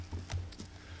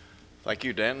Thank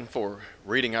you, Danton, for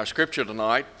reading our scripture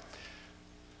tonight.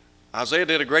 Isaiah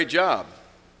did a great job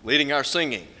leading our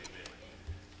singing.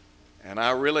 And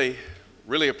I really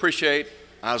appreciate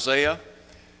Isaiah,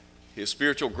 his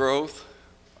spiritual growth.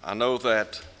 I know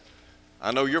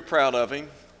you're proud of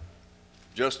him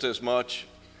just as much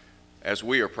as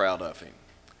we are proud of him.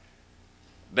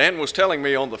 Dan was telling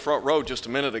me on the front row just a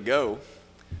minute ago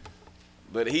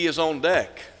that he is on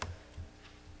deck,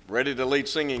 ready to lead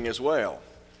singing as well.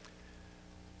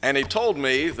 And he told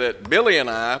me that Billy and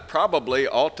I probably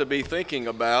ought to be thinking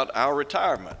about our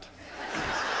retirement.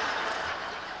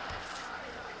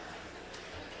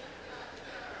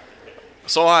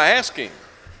 So I asked him,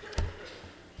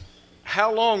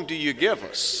 "How long do you give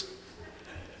us?"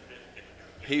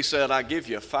 He said, "I give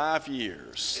you 5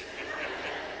 years."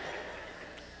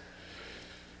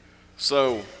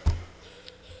 So,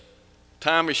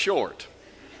 time is short.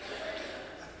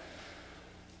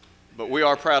 But we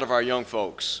are proud of our young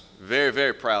folks, very,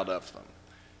 very proud of them.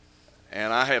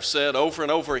 And I have said over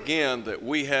and over again that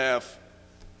we have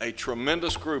a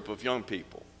tremendous group of young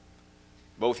people,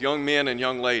 both young men and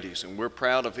young ladies, and we're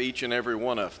proud of each and every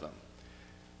one of them.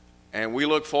 And we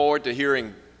look forward to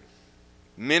hearing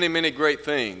many, many great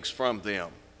things from them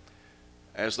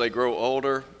as they grow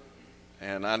older.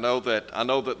 And I know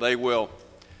that they will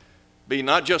be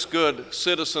not just good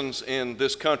citizens in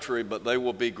this country, but they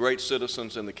will be great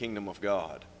citizens in the kingdom of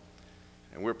God.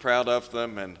 And we're proud of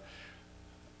them. And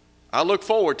I look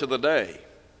forward to the day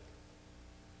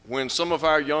when some of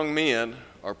our young men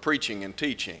are preaching and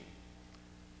teaching.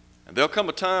 And there'll come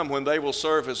a time when they will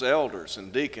serve as elders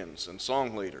and deacons and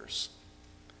song leaders.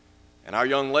 And our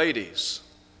young ladies,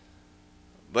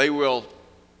 they will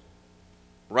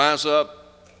rise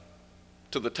up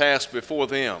to the task before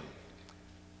them.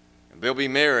 And they'll be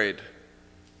married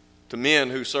to men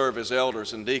who serve as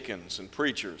elders and deacons and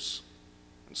preachers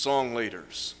and song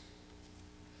leaders.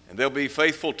 And they'll be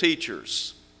faithful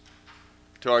teachers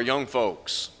to our young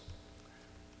folks.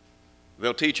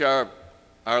 They'll teach our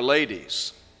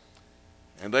ladies,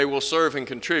 and they will serve and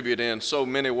contribute in so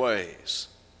many ways.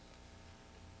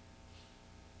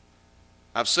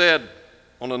 I've said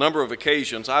on a number of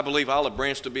occasions, I believe Olive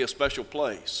Branch to be a special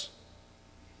place.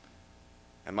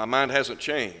 And my mind hasn't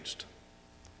changed.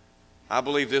 I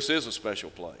believe this is a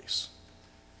special place.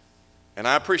 And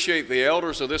I appreciate the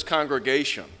elders of this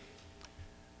congregation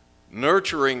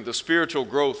nurturing the spiritual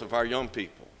growth of our young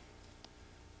people.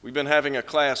 We've been having a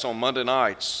class on Monday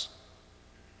nights,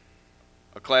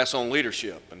 a class on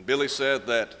leadership. And Billy said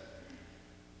that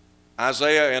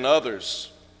Isaiah and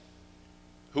others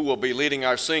who will be leading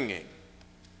our singing,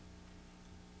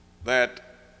 that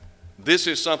this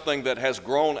is something that has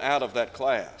grown out of that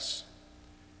class.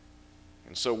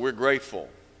 And so we're grateful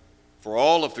for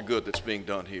all of the good that's being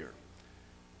done here.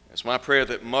 It's my prayer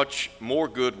that much more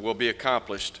good will be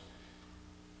accomplished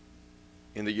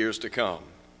in the years to come.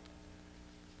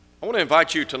 I want to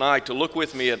invite you tonight to look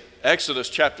with me at Exodus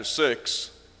chapter 6,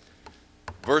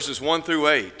 verses 1 through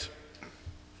 8.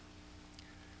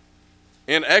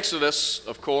 In Exodus,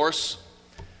 of course,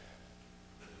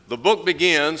 the book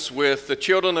begins with the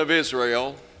children of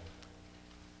Israel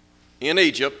in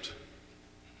Egypt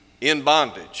in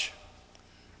bondage.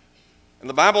 And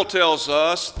the Bible tells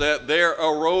us that there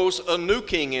arose a new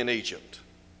king in Egypt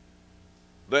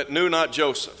that knew not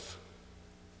Joseph.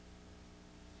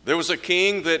 There was a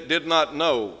king that did not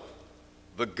know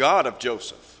the God of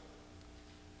Joseph.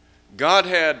 God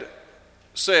had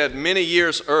said many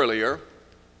years earlier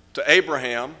to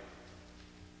Abraham,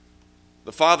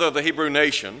 the father of the Hebrew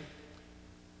nation,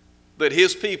 that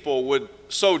his people would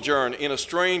sojourn in a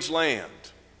strange land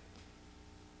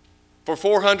for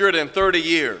 430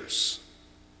 years,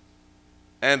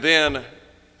 and then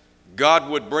God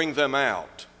would bring them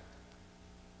out.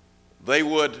 They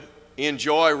would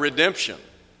enjoy redemption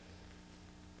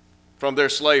from their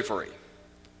slavery.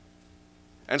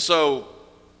 And so,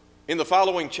 in the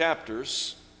following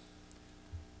chapters,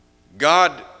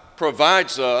 God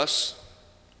provides us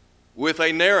with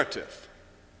a narrative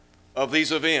of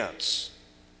these events,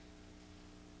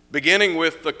 beginning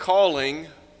with the calling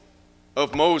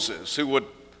of Moses, who would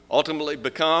ultimately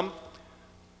become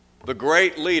the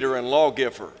great leader and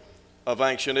lawgiver of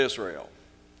ancient Israel.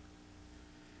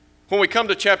 When we come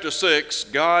to chapter 6,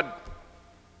 God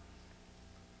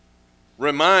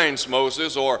reminds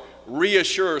Moses or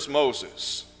reassures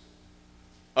Moses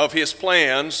of his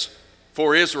plans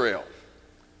for Israel.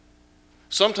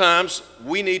 Sometimes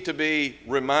we need to be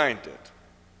reminded.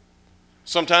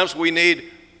 Sometimes we need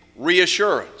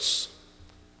reassurance.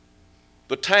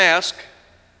 The task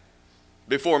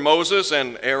before Moses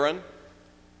and Aaron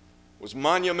was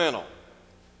monumental.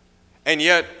 And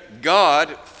yet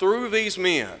God, through these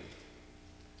men,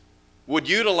 would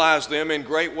utilize them in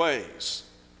great ways.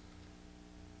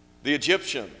 The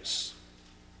Egyptians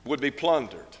would be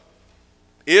plundered.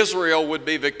 Israel would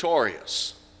be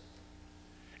victorious.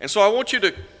 And so I want you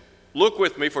to look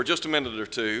with me for just a minute or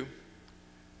two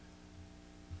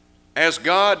as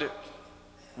God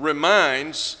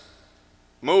reminds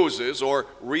Moses or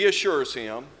reassures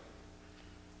him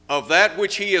of that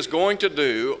which he is going to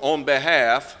do on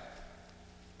behalf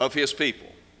of his people.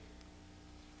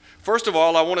 First of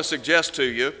all, I want to suggest to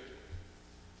you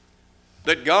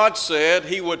that God said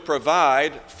he would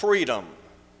provide freedom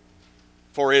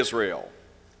for Israel.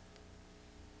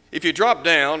 If you drop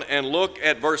down and look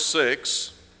at verse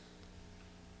 6,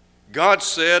 God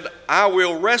said, I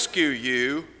will rescue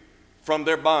you from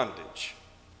their bondage.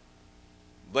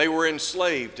 They were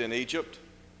enslaved in Egypt,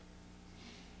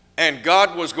 and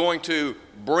God was going to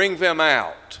bring them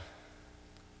out,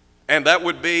 and that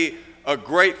would be a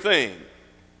great thing.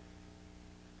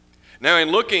 Now, in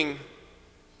looking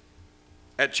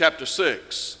at chapter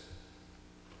 6,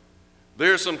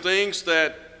 there are some things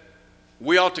that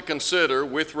we ought to consider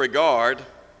with regard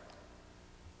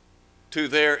to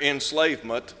their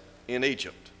enslavement in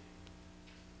Egypt.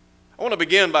 I want to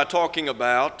begin by talking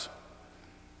about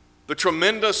the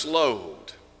tremendous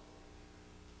load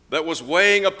that was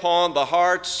weighing upon the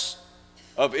hearts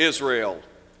of Israel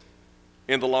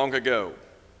in the long ago.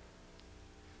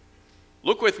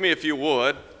 Look with me, if you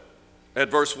would,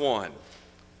 at verse 1.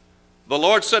 The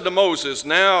Lord said to Moses,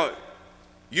 now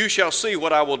you shall see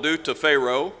what I will do to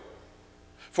Pharaoh,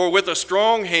 for with a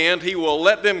strong hand he will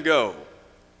let them go,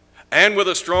 and with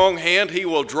a strong hand he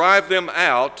will drive them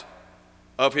out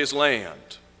of his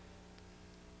land.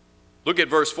 Look at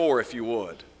verse 4, if you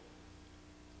would.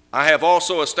 I have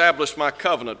also established my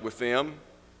covenant with them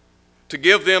to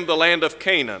give them the land of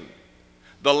Canaan,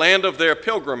 the land of their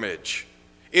pilgrimage,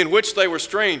 in which they were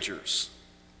strangers.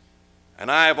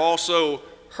 And I have also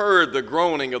heard the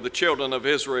groaning of the children of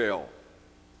Israel,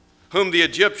 whom the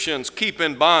Egyptians keep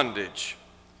in bondage,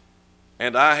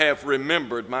 and I have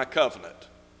remembered my covenant.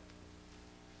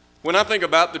 When I think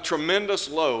about the tremendous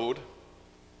load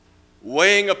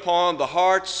weighing upon the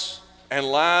hearts and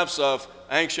lives of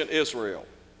ancient Israel,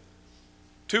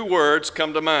 two words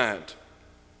come to mind.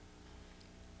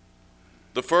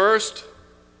 The first,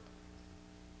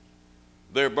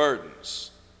 their burdens.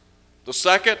 The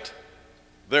second,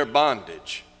 their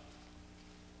bondage.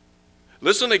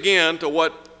 Listen again to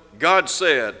what God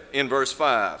said in verse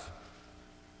 5.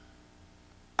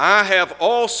 I have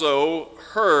also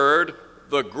heard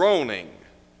the groaning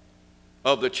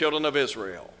of the children of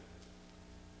Israel.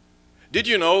 Did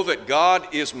you know that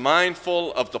God is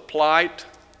mindful of the plight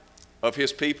of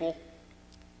his people?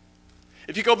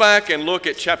 If you go back and look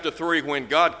at chapter 3, when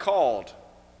God called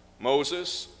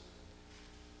Moses,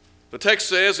 the text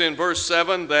says in verse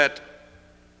 7 that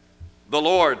the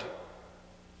Lord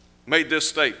made this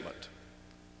statement.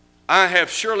 I have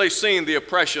surely seen the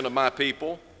oppression of my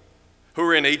people who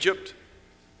are in Egypt,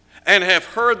 and have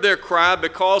heard their cry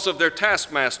because of their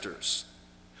taskmasters.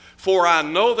 For I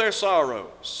know their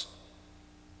sorrows.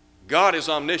 God is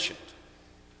omniscient.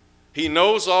 He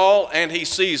knows all and he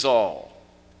sees all.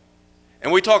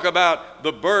 And we talk about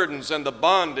the burdens and the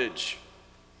bondage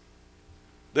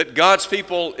that God's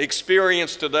people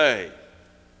experience today,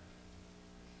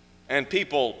 and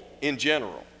people in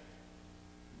general.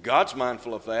 God's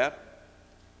mindful of that.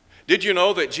 Did you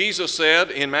know that Jesus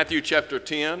said in Matthew chapter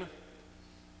 10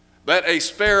 that a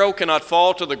sparrow cannot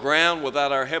fall to the ground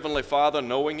without our Heavenly Father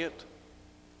knowing it?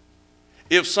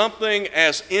 If something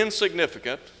as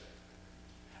insignificant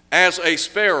as a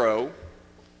sparrow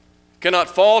cannot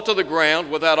fall to the ground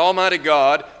without Almighty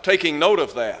God taking note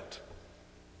of that,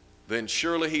 then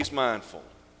surely he's mindful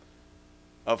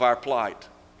of our plight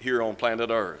here on planet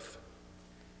Earth.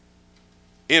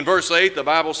 In verse 8, the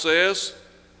Bible says,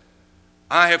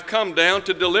 I have come down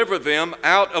to deliver them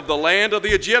out of the land of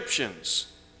the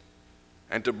Egyptians,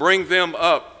 and to bring them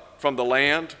up from the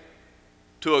land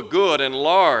to a good and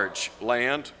large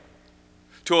land,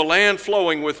 to a land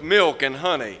flowing with milk and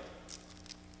honey.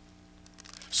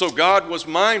 So God was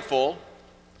mindful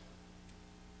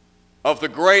of the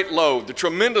great load, the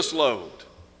tremendous load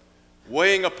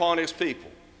weighing upon his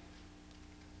people.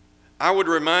 I would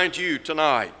remind you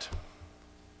tonight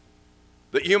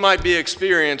that you might be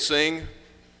experiencing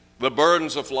the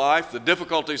burdens of life, the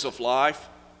difficulties of life,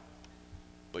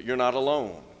 but you're not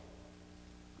alone.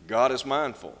 God is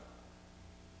mindful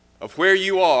of where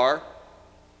you are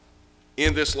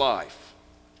in this life.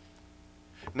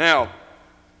 Now,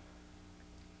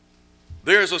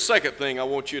 there's a second thing I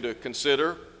want you to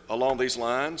consider along these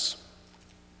lines.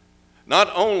 Not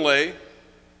only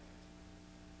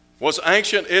was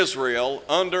ancient Israel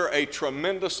under a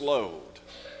tremendous load,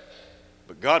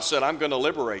 but God said, I'm going to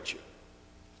liberate you.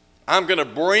 I'm going to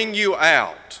bring you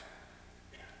out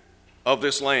of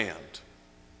this land.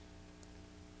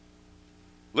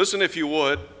 Listen, if you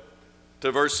would,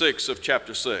 to verse 6 of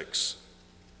chapter 6.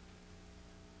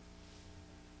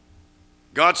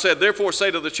 God said, therefore say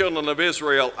to the children of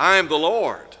Israel, I am the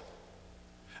Lord.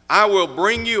 I will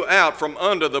bring you out from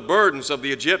under the burdens of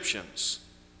the Egyptians.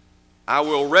 I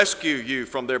will rescue you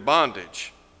from their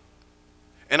bondage.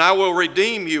 And I will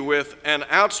redeem you with an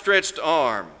outstretched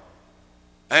arm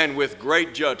and with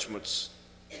great judgments.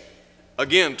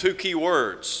 Again, two key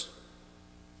words.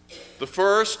 The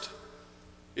first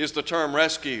is the term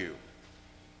rescue.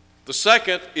 The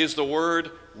second is the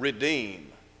word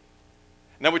redeem.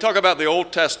 Now we talk about the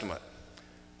Old Testament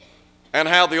and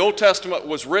how the Old Testament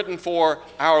was written for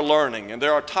our learning, and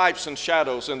there are types and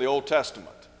shadows in the Old Testament,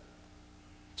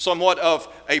 somewhat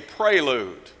of a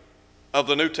prelude of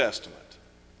the New Testament.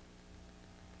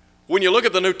 When you look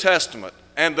at the New Testament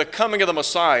and the coming of the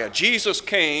Messiah, Jesus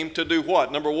came to do what?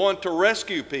 Number one, to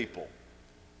rescue people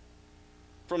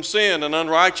from sin and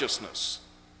unrighteousness.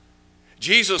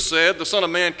 Jesus said, the Son of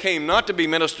Man came not to be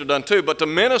ministered unto, but to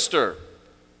minister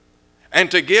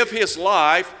and to give his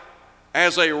life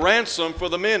as a ransom for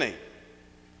the many.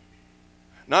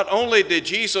 Not only did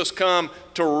Jesus come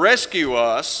to rescue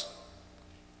us,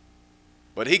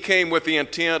 but he came with the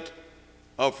intent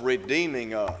of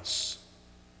redeeming us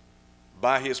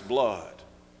by his blood.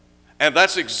 And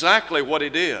that's exactly what he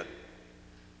did.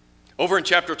 Over in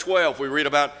chapter 12, we read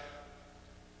about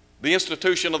the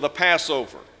institution of the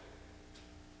Passover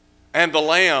and the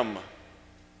lamb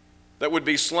that would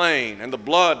be slain and the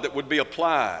blood that would be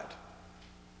applied.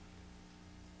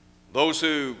 Those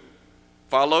who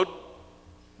followed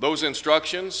those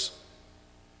instructions,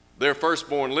 their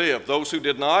firstborn lived. Those who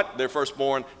did not, their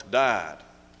firstborn died.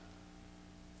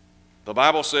 The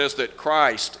Bible says that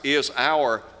Christ is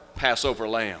our Passover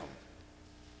lamb.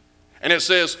 And it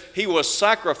says he was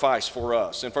sacrificed for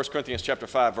us in 1 Corinthians chapter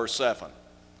 5, verse 7.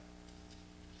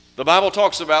 The Bible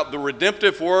talks about the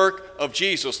redemptive work of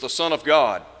Jesus, the Son of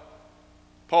God.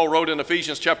 Paul wrote in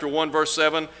Ephesians chapter 1, verse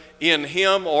 7, in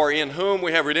him or in whom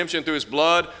we have redemption through his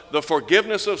blood, the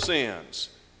forgiveness of sins,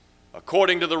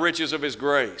 according to the riches of his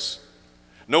grace.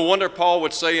 No wonder Paul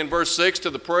would say in verse 6, to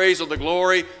the praise of the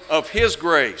glory of his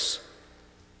grace,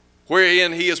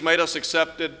 wherein he has made us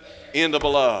accepted in the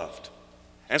beloved.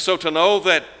 And so to know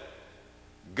that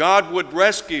God would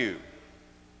rescue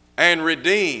and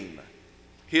redeem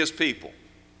his people.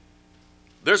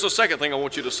 There's a second thing I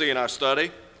want you to see in our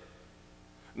study.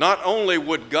 Not only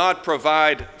would God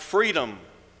provide freedom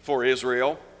for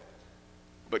Israel,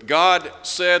 but God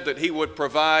said that he would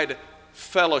provide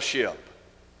fellowship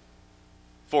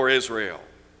for Israel.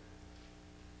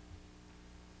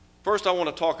 First, I want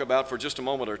to talk about for just a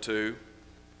moment or two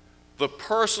the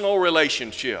personal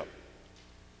relationship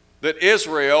that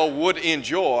Israel would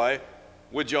enjoy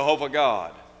with Jehovah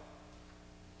God.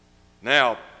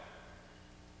 Now,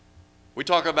 we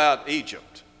talk about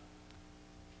Egypt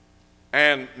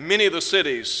and many of the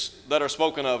cities that are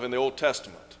spoken of in the Old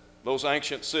Testament, those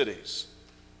ancient cities.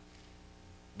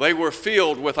 They were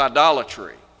filled with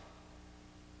idolatry.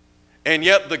 And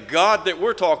yet the God that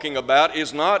we're talking about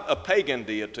is not a pagan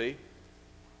deity,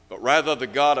 but rather the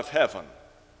God of heaven,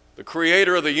 the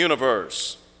creator of the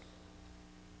universe.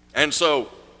 And so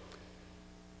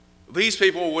these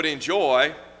people would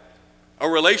enjoy a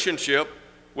relationship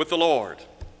with the Lord.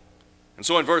 And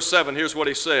so in verse 7, here's what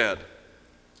he said.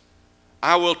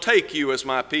 I will take you as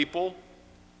my people,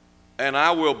 and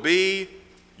I will be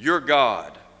your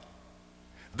God.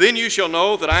 Then you shall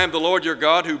know that I am the Lord your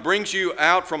God, who brings you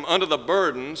out from under the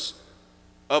burdens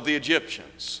of the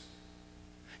Egyptians.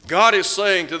 God is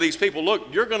saying to these people,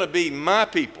 look, you're going to be my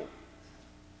people.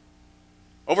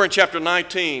 Over in chapter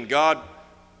 19, God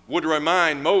would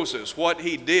remind Moses what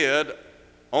he did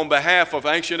on behalf of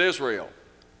ancient Israel.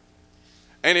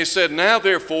 And he said, now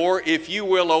therefore, if you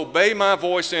will obey my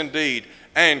voice indeed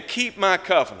and keep my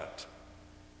covenant,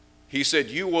 he said,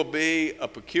 you will be a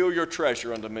peculiar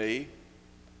treasure unto me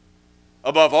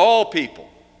above all people.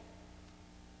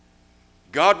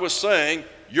 God was saying,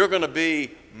 you're going to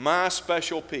be my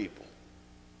special people.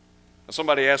 Now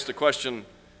somebody asked the question,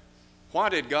 why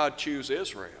did God choose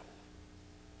Israel?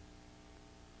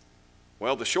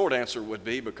 Well, the short answer would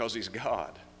be because he's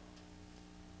God.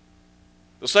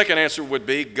 The second answer would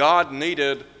be God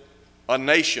needed a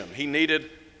nation. He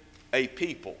needed a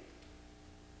people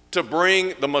to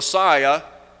bring the Messiah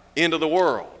into the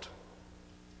world.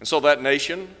 And so that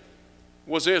nation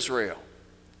was Israel.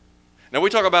 Now, we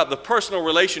talk about the personal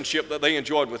relationship that they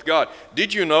enjoyed with God.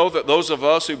 Did you know that those of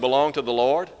us who belong to the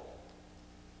Lord,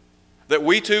 that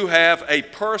we too have a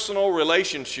personal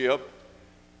relationship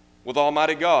with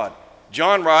Almighty God?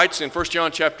 John writes in 1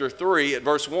 John chapter 3 at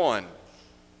verse 1,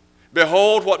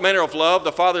 "Behold, what manner of love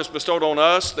the Father has bestowed on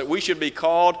us, that we should be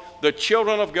called the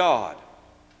children of God.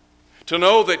 To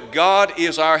know that God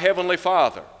is our heavenly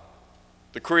Father,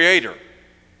 the Creator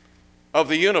of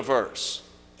the universe,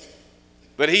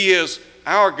 that He is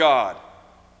our God.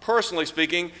 Personally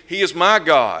speaking, He is my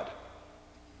God.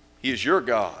 He is your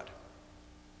God.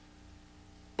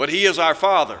 But He is our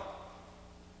Father."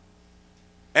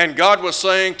 And God was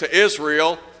saying to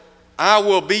Israel, "I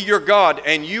will be your God,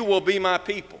 and you will be my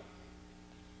people."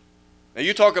 Now,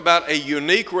 you talk about a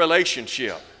unique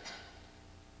relationship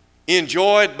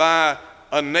enjoyed by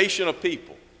a nation of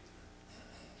people.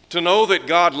 To know that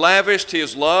God lavished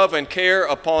His love and care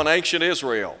upon ancient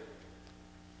Israel.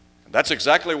 That's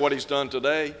exactly what He's done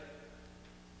today.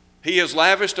 He has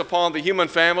lavished upon the human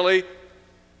family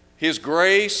His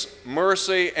grace,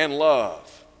 mercy, and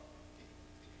love.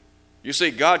 You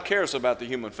see, God cares about the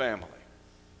human family.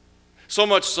 So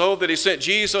much so that He sent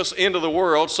Jesus into the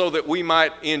world so that we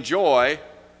might enjoy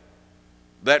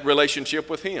that relationship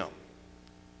with Him.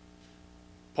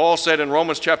 Paul said in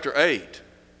Romans chapter 8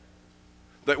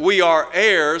 that we are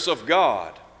heirs of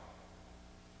God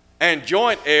and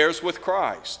joint heirs with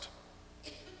Christ.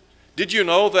 Did you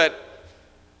know that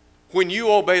when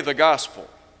you obey the gospel,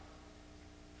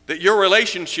 that your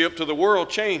relationship to the world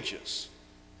changes?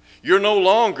 You're no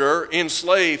longer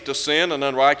enslaved to sin and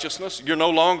unrighteousness. You're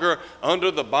no longer under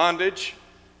the bondage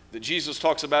that Jesus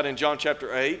talks about in John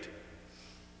chapter 8.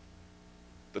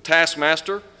 The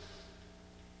taskmaster,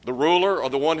 the ruler, or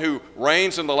the one who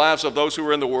reigns in the lives of those who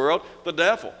are in the world, the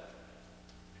devil.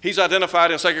 He's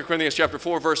identified in 2 Corinthians chapter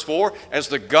 4, verse 4 as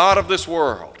the God of this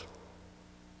world.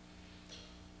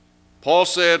 Paul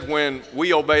said when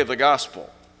we obey the gospel,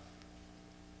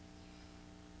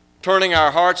 turning our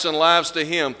hearts and lives to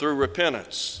Him through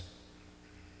repentance,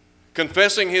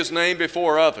 confessing His name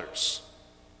before others,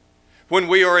 when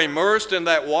we are immersed in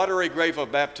that watery grave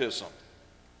of baptism,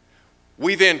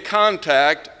 we then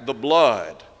contact the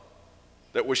blood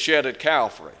that was shed at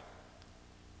Calvary,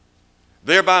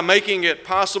 thereby making it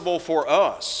possible for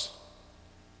us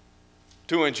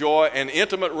to enjoy an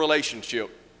intimate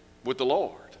relationship with the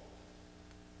Lord.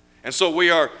 And so we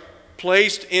are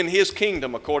placed in His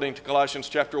kingdom according to Colossians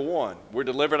chapter 1. We're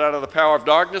delivered out of the power of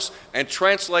darkness and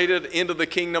translated into the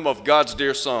kingdom of God's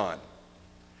dear Son.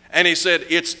 And he said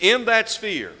it's in that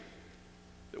sphere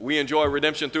that we enjoy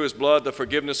redemption through His blood, the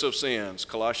forgiveness of sins,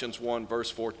 Colossians 1 verse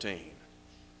 14.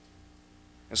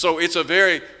 And so it's a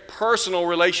very personal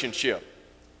relationship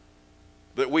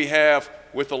that we have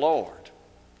with the Lord.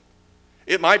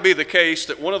 It might be the case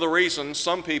that one of the reasons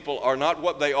some people are not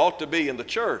what they ought to be in the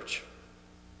church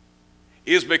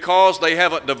is because they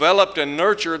haven't developed and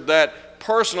nurtured that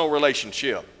personal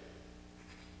relationship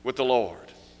with the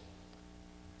Lord.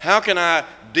 How can I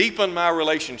deepen my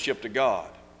relationship to God?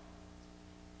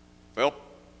 Well,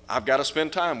 I've got to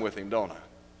spend time with Him, don't I?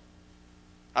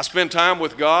 I spend time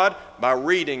with God by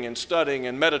reading and studying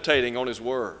and meditating on His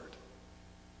Word,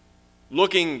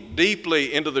 looking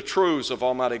deeply into the truths of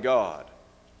Almighty God.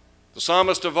 The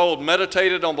psalmist of old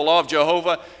meditated on the law of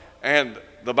Jehovah, and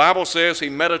the Bible says he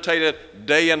meditated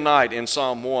day and night in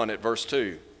Psalm 1 at verse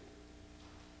 2.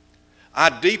 I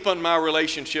deepen my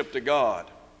relationship to God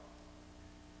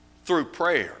through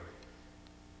prayer,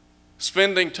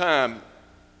 spending time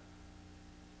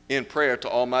in prayer to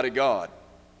Almighty God,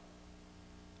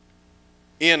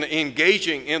 in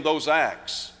engaging in those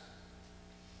acts.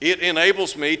 It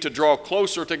enables me to draw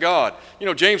closer to God. You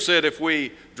know, James said if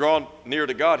we draw near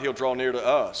to God, He'll draw near to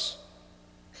us.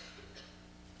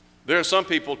 There are some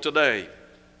people today,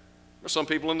 there are some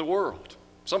people in the world,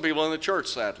 some people in the church,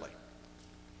 sadly,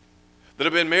 that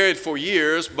have been married for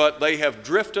years, but they have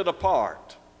drifted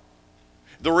apart.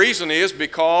 The reason is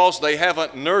because they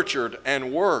haven't nurtured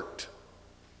and worked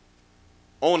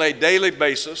on a daily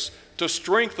basis to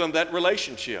strengthen that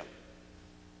relationship,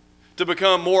 to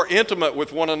become more intimate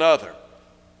with one another,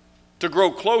 to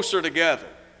grow closer together.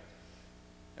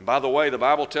 And by the way, the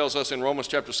Bible tells us in Romans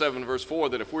chapter 7, verse 4,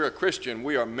 that if we're a Christian,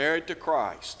 we are married to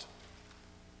Christ.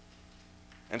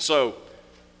 And so,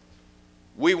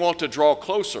 we want to draw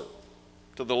closer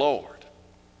to the Lord.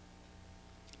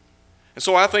 And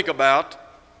so I think about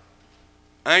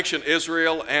ancient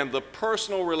Israel and the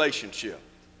personal relationship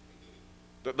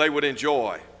that they would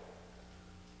enjoy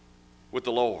with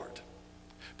the Lord.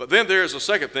 But then there's a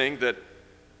second thing that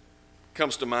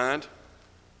comes to mind,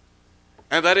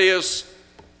 and that is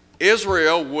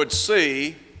Israel would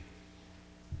see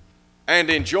and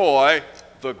enjoy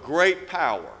the great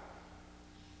power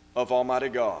of Almighty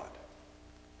God.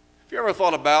 Have you ever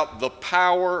thought about the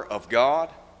power of God?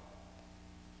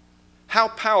 How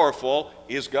powerful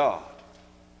is God?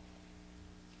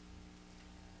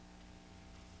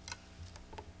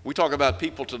 We talk about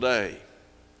people today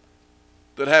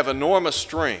that have enormous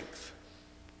strength.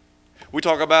 We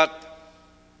talk about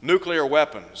nuclear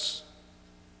weapons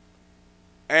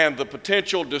and the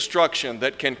potential destruction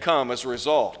that can come as a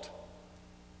result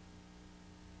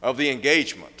of the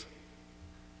engagement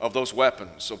of those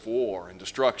weapons of war and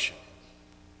destruction.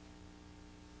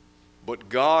 But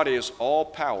God is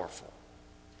all-powerful.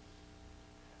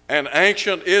 And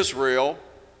ancient Israel,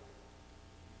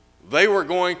 they were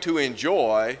going to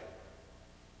enjoy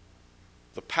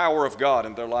the power of God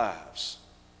in their lives.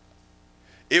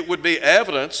 It would be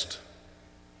evidenced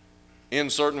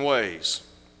in certain ways.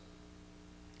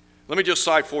 Let me just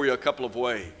cite for you a couple of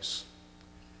ways.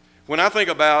 When I think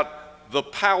about the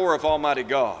power of Almighty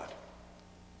God,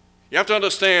 you have to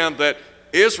understand that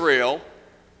Israel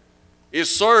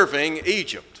is serving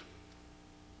Egypt.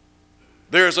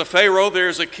 There's a Pharaoh,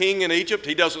 there's a king in Egypt.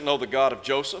 He doesn't know the God of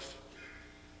Joseph.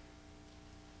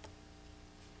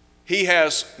 He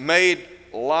has made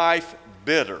life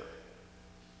bitter,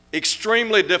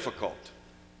 extremely difficult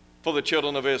for the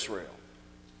children of Israel.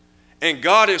 And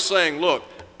God is saying, look,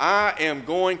 I am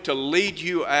going to lead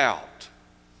you out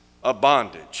of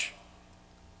bondage.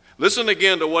 Listen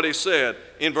again to what he said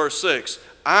in verse 6.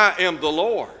 I am the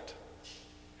Lord.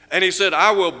 And he said,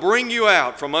 I will bring you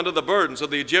out from under the burdens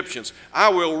of the Egyptians. I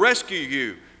will rescue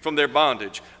you from their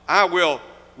bondage. I will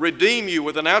redeem you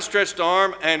with an outstretched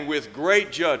arm and with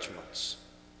great judgments.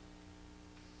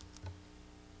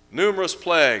 Numerous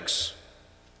plagues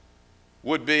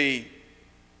would be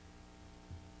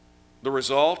the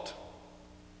result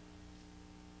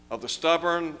of the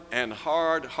stubborn and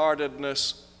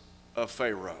hard-heartedness of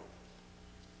Pharaoh.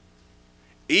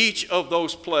 Each of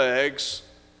those plagues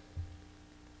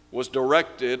was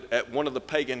directed at one of the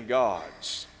pagan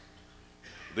gods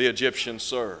the Egyptians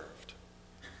served.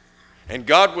 And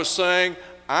God was saying,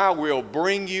 I will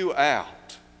bring you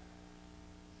out.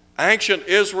 Ancient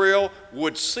Israel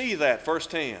would see that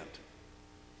firsthand.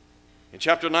 In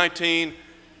chapter 19,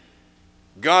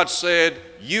 God said,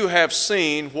 you have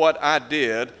seen what I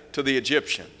did to the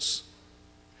Egyptians,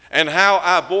 and how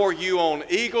I bore you on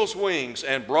eagle's wings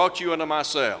and brought you unto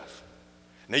myself.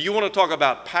 Now you want to talk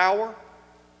about power?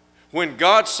 When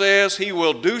God says he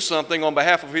will do something on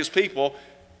behalf of his people,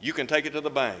 you can take it to the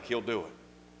bank. He'll do it.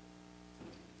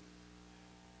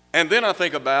 And then I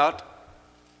think about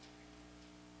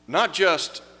not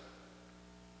just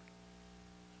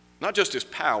his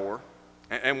power,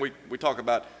 and we talk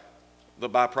about the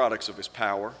byproducts of his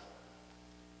power,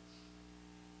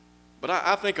 but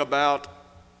I think about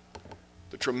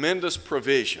the tremendous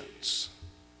provisions,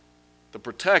 the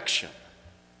protection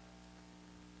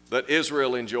that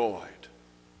Israel enjoyed.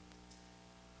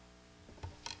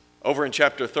 Over in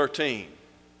chapter 13,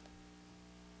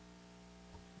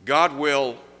 God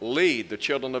will lead the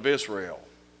children of Israel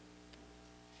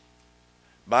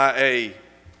by a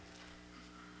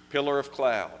pillar of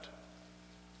cloud,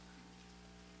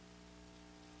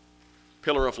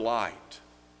 pillar of light.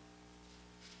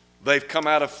 They've come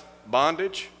out of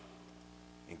bondage,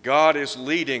 and God is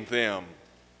leading them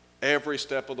every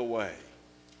step of the way.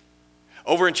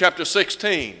 Over in chapter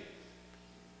 16,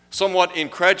 somewhat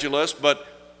incredulous, but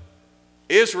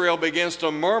Israel begins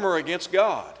to murmur against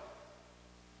God,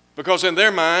 because in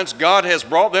their minds, God has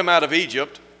brought them out of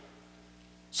Egypt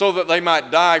so that they might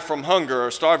die from hunger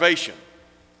or starvation.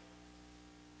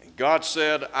 And God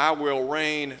said, I will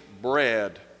rain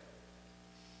bread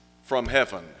from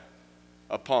heaven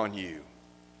upon you.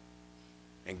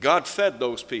 And God fed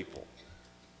those people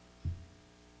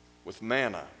with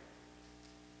manna,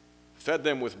 fed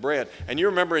them with bread. And you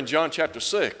remember in John chapter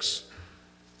 6,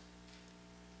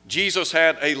 Jesus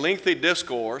had a lengthy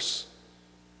discourse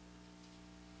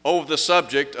over the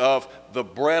subject of the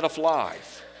bread of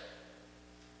life.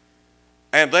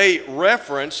 And they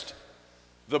referenced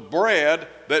the bread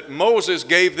that Moses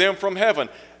gave them from heaven.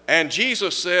 And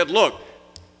Jesus said, look,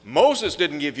 Moses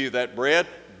didn't give you that bread,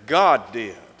 God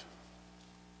did.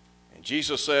 And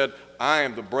Jesus said, I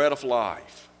am the bread of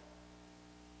life.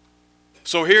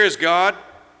 So here is God.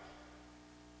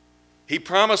 He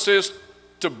promises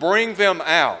to bring them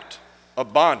out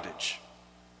of bondage.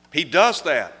 He does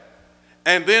that.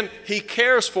 And then he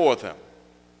cares for them.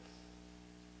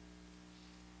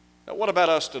 Now, what about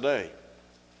us today?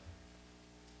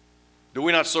 Do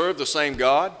we not serve the same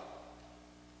God?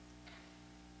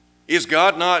 Is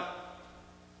God not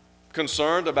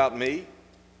concerned about me?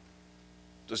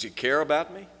 Does he care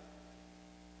about me?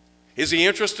 Is he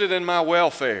interested in my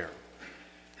welfare?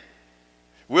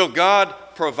 Will God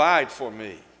provide for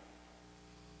me?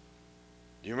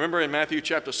 Do you remember in Matthew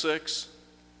chapter 6?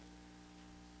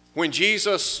 When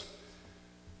Jesus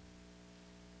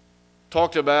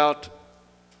talked about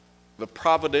the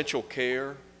providential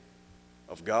care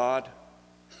of God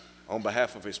on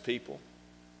behalf of his people,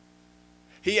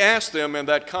 he asked them in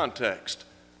that context,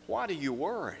 why do you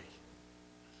worry?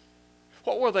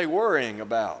 What were they worrying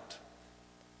about?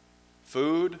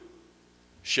 Food,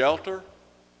 shelter,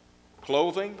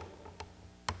 clothing?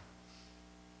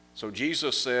 So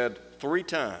Jesus said 3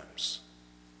 times,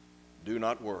 do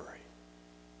not worry.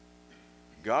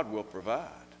 God will provide.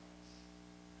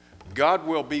 God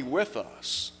will be with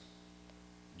us,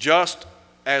 just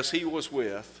as he was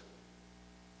with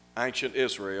ancient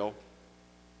Israel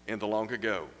in the long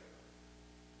ago.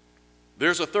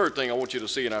 There's a third thing I want you to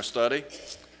see in our study.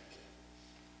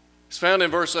 It's found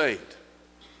in verse 8.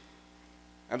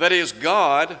 And that is,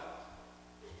 God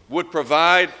would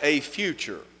provide a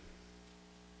future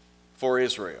for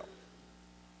Israel.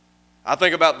 I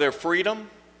think about their freedom,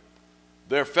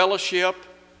 their fellowship,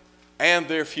 and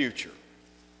their future.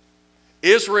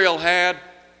 Israel had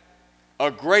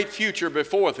a great future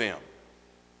before them.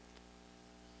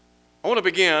 I want to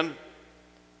begin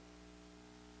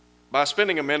by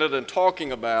spending a minute and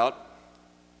talking about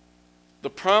the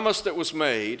promise that was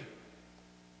made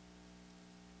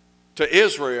to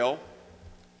Israel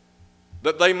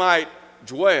that they might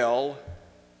dwell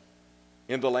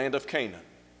in the land of Canaan.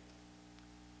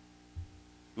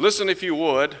 Listen, if you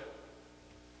would,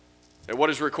 at what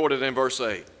is recorded in verse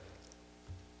 8.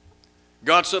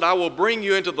 God said, I will bring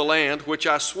you into the land which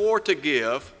I swore to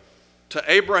give to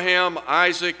Abraham,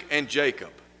 Isaac, and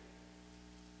Jacob,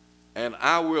 and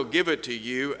I will give it to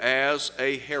you as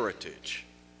a heritage.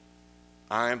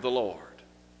 I am the Lord.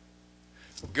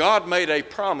 God made a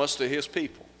promise to his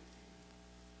people.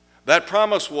 That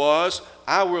promise was,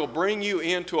 I will bring you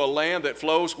into a land that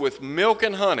flows with milk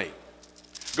and honey.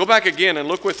 Go back again and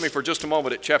look with me for just a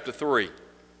moment at chapter 3.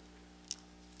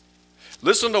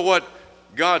 Listen to what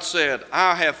God said.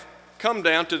 I have come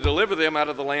down to deliver them out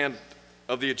of the land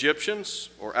of the Egyptians,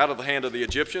 or out of the hand of the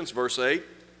Egyptians, verse 8,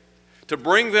 to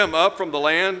bring them up from the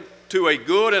land to a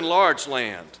good and large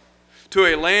land, to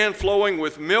a land flowing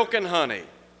with milk and honey,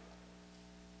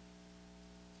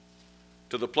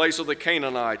 to the place of the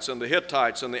Canaanites and the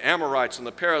Hittites and the Amorites and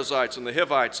the Perizzites and the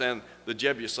Hivites and the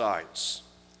Jebusites.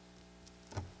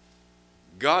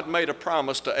 God made a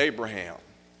promise to Abraham.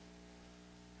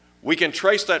 We can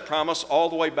trace that promise all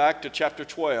the way back to chapter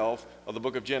 12 of the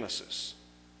book of Genesis.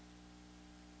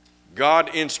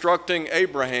 God instructing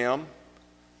Abraham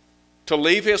to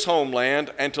leave his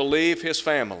homeland and to leave his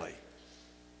family.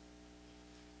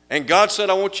 And God said,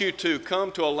 I want you to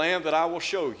come to a land that I will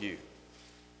show you.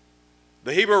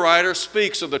 The Hebrew writer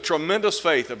speaks of the tremendous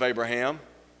faith of Abraham.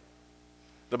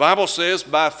 The Bible says,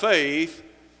 by faith,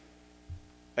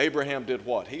 Abraham did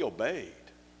what? He obeyed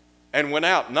and went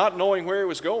out not knowing where he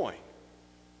was going.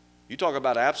 You talk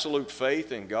about absolute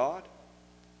faith in God.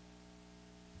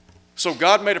 So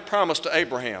God made a promise to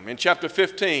Abraham. In chapter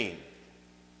 15,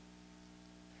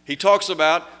 he talks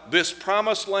about this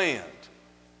promised land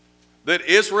that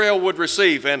Israel would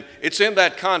receive. And it's in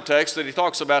that context that he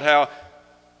talks about how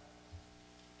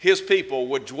his people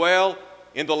would dwell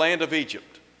in the land of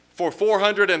Egypt for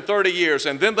 430 years,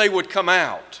 and then they would come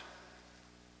out.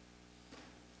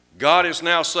 God is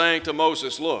now saying to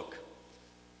Moses, look,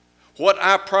 what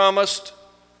I promised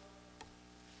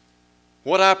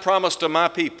to my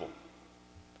people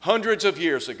hundreds of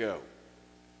years ago,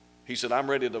 he said, I'm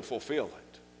ready to fulfill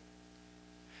it.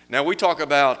 Now we talk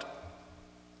about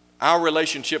our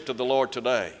relationship to the Lord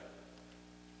today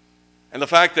and the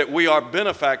fact that we are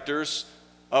benefactors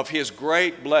of his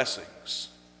great blessings.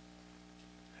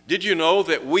 Did you know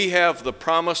that we have the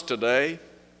promise today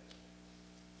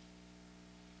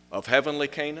of heavenly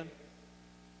Canaan?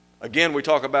 Again, we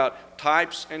talk about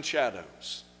types and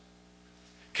shadows.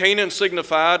 Canaan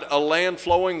signified a land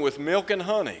flowing with milk and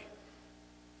honey.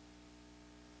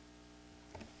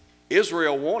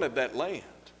 Israel wanted that land.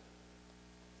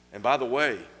 And by the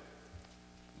way,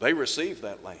 they received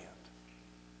that land.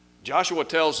 Joshua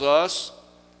tells us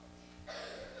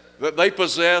that they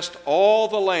possessed all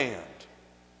the land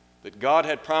that God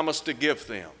had promised to give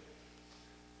them.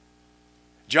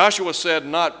 Joshua said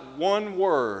not one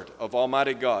word of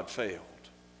Almighty God failed.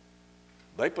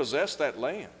 They possessed that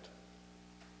land.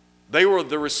 They were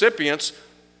the recipients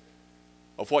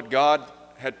of what God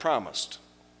had promised.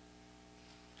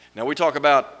 Now we talk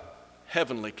about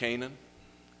heavenly Canaan.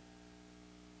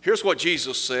 Here's what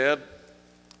Jesus said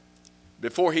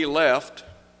before he left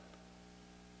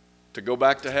to go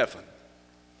back to heaven.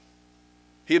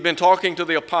 He had been talking to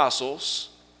the apostles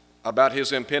about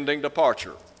his impending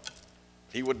departure.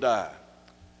 He would die.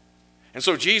 And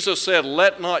so Jesus said,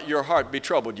 "Let not your heart be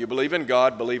troubled. You believe in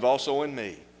God, believe also in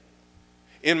me.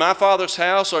 In my Father's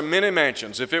house are many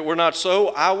mansions. If it were not so,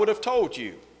 I would have told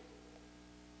you."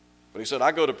 But he said,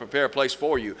 "I go to prepare a place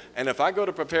for you. And if I go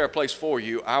to prepare a place for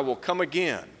you, I will come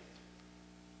again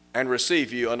and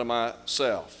receive you unto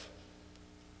myself."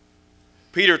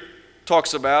 Peter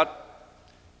talks about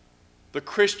the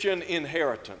Christian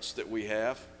inheritance that we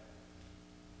have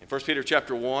in 1 Peter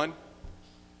chapter 1.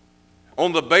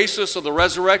 On the basis of the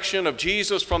resurrection of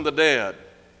Jesus from the dead,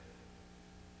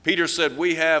 Peter said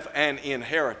we have an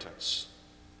inheritance.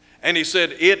 And he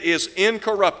said it is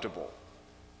incorruptible.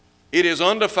 It is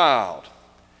undefiled.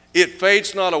 It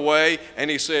fades not away. And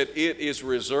he said it is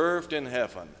reserved in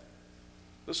heaven.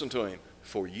 Listen to him.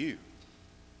 For you.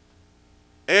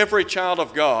 Every child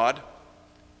of God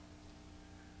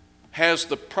has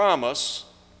the promise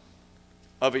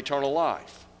of eternal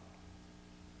life.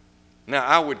 Now,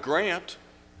 I would grant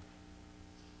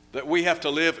that we have to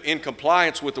live in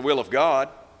compliance with the will of God.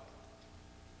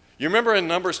 You remember in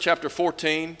Numbers chapter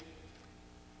 14,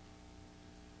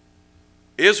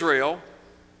 Israel,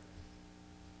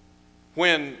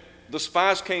 when the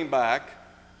spies came back,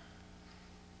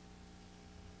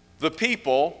 the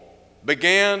people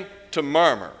began to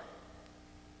murmur.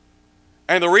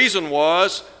 And the reason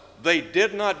was they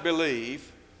did not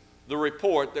believe the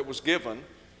report that was given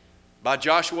by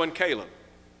Joshua and Caleb.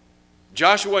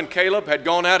 Joshua and Caleb had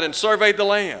gone out and surveyed the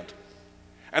land.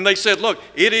 And they said, "Look,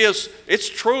 it's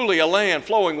truly a land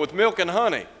flowing with milk and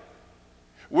honey.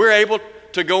 We're able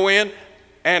to go in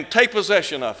and take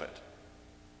possession of it."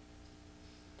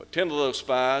 But 10 of those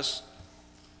spies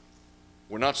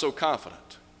were not so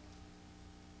confident.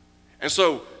 And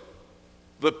so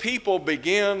the people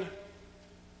began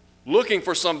looking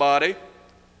for somebody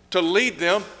to lead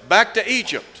them back to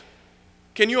Egypt.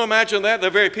 Can you imagine that? The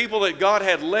very people that God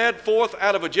had led forth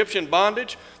out of Egyptian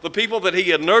bondage, the people that he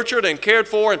had nurtured and cared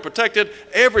for and protected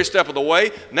every step of the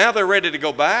way, now they're ready to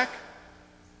go back.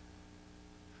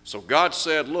 So God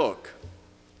said, "Look,"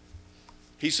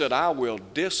 he said, "I will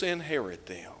disinherit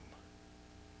them."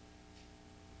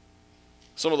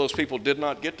 Some of those people did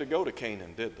not get to go to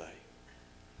Canaan, did they?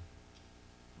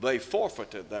 They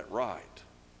forfeited that right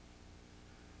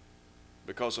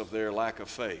because of their lack of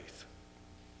faith.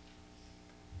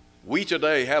 We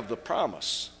today have the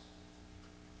promise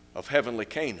of heavenly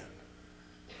Canaan.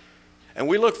 And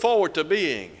we look forward to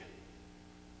being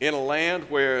in a land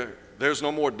where there's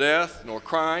no more death, nor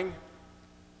crying,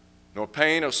 nor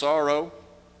pain or sorrow.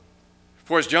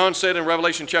 For as John said in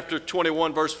Revelation chapter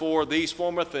 21, verse 4, "These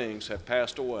former things have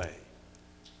passed away."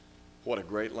 What a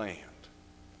great land.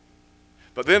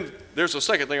 But then there's a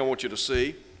second thing I want you to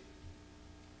see.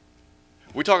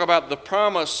 We talk about the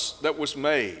promise that was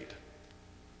made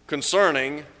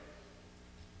concerning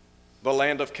the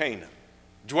land of Canaan,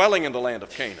 dwelling in the land of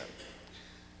Canaan.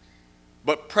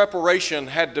 But preparation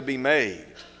had to be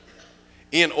made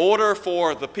in order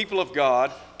for the people of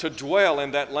God to dwell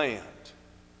in that land.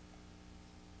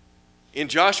 In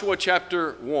Joshua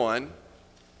chapter 1,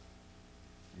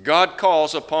 God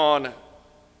calls upon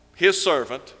his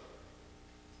servant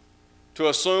to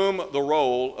assume the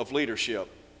role of leadership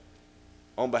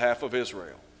on behalf of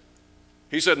Israel.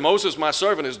 He said, "Moses, my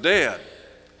servant, is dead."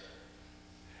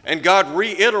 And God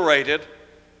reiterated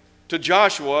to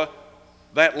Joshua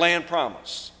that land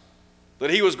promise, that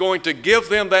he was going to give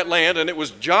them that land, and it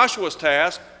was Joshua's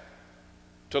task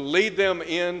to lead them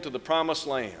into the promised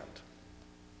land.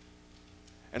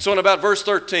 And so in about verse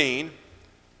 13,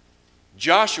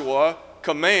 Joshua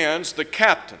commands the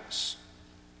captains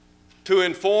to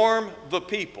inform the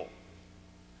people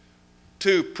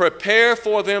to prepare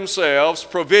for themselves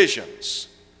provisions,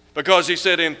 because he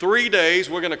said, in 3 days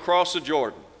we're going to cross the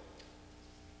Jordan.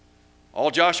 All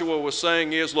Joshua was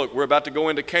saying is, look, we're about to go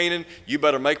into Canaan. You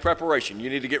better make preparation. You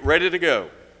need to get ready to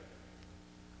go.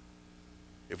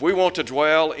 If we want to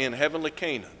dwell in heavenly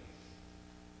Canaan,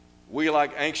 we,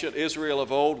 like ancient Israel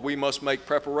of old, we must make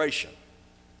preparation.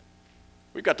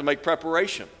 We've got to make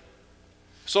preparation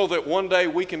so that one day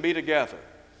we can be together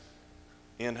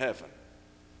in heaven.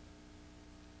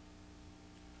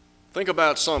 Think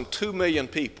about some 2 million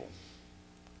people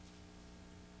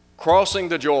crossing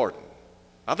the Jordan.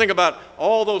 I think about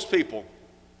all those people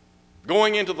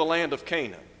going into the land of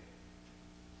Canaan,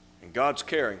 and God's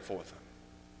caring for them.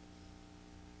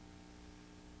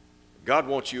 God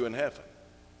wants you in heaven.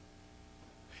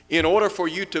 In order for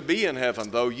you to be in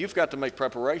heaven, though, you've got to make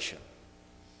preparation.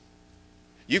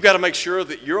 You've got to make sure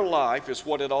that your life is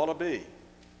what it ought to be.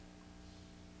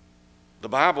 The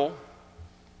Bible,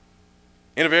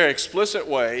 in a very explicit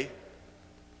way,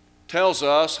 tells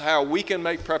us how we can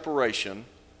make preparation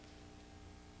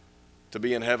to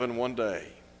be in heaven one day.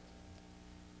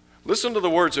 Listen to the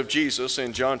words of Jesus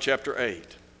in John chapter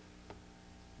 8.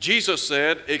 Jesus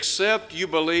said, "Except you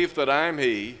believe that I am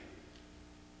He,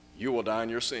 you will die in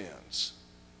your sins."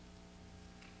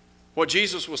 What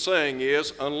Jesus was saying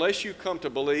is, unless you come to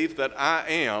believe that I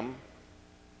am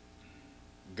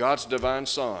God's divine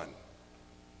Son.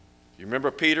 You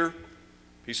remember Peter?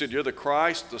 He said, "You're the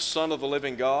Christ, the Son of the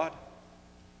living God."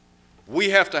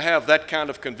 We have to have that kind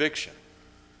of conviction.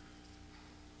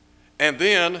 And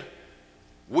then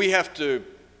we have to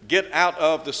get out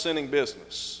of the sinning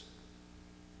business.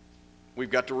 We've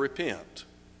got to repent.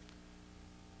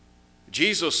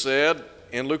 Jesus said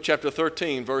in Luke chapter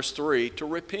 13, verse 3, to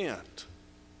repent.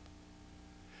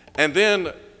 And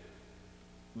then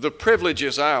the privilege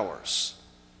is ours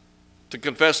to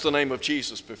confess the name of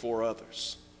Jesus before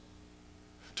others,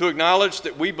 to acknowledge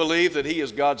that we believe that He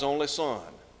is God's only Son.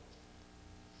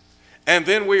 And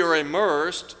then we are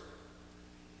immersed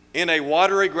in a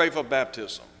watery grave of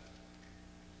baptism.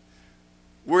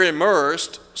 We're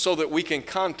immersed so that we can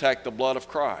contact the blood of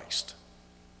Christ.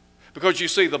 Because you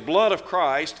see, the blood of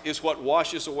Christ is what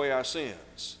washes away our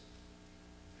sins.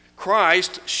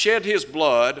 Christ shed His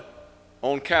blood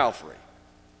on Calvary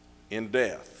in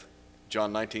death,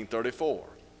 John 19:34.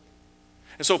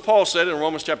 And so Paul said in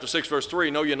Romans chapter 6, verse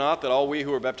 3, "Know ye not that all we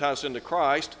who are baptized into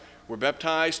Christ were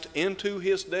baptized into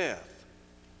His death?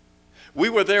 We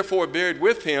were therefore buried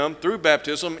with Him through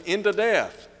baptism into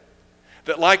death,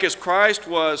 that like as Christ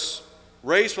was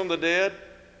raised from the dead,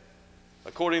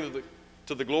 according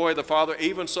to the glory of the Father,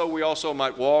 even so we also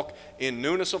might walk in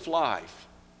newness of life."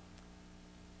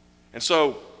 And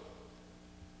so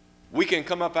we can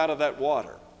come up out of that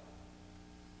water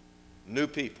new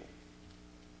people.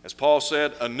 As Paul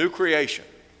said, a new creation.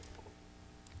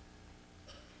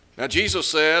 Now Jesus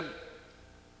said,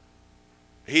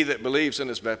 "He that believes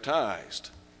and is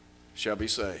baptized shall be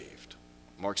saved."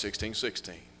 Mark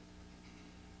 16:16.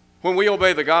 When we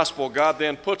obey the gospel, God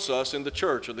then puts us in the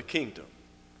church of the kingdom.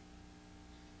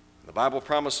 The Bible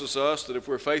promises us that if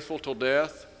we're faithful till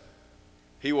death,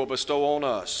 He will bestow on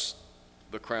us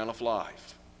the crown of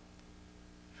life.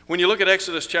 When you look at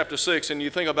Exodus chapter 6 and you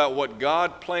think about what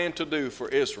God planned to do for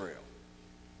Israel,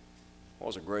 it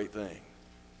was a great thing.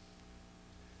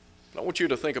 I want you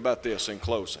to think about this in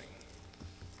closing.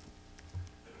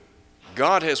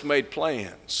 God has made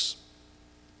plans.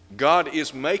 God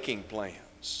is making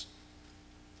plans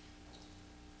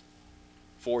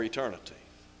for eternity.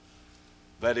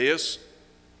 That is,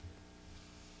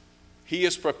 He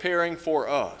is preparing for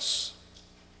us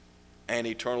an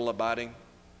eternal abiding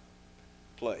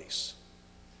place.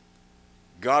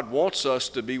 God wants us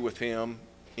to be with Him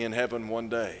in heaven one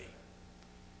day.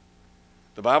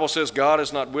 The Bible says God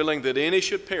is not willing that any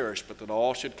should perish, but that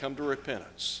all should come to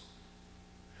repentance.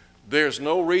 There's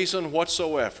no reason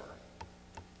whatsoever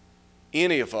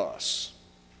any of us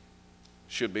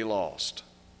should be lost,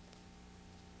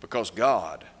 because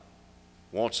God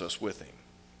wants us with Him.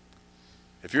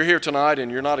 If you're here tonight and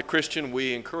you're not a Christian,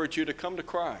 we encourage you to come to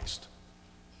Christ.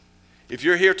 If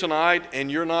you're here tonight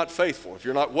and you're not faithful, if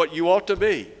you're not what you ought to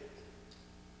be,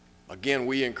 again,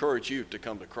 we encourage you to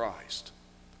come to Christ.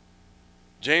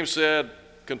 James said,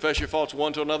 "Confess your faults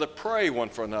one to another, pray one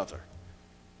for another."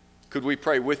 Could we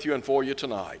pray with you and for you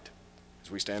tonight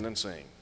as we stand and sing?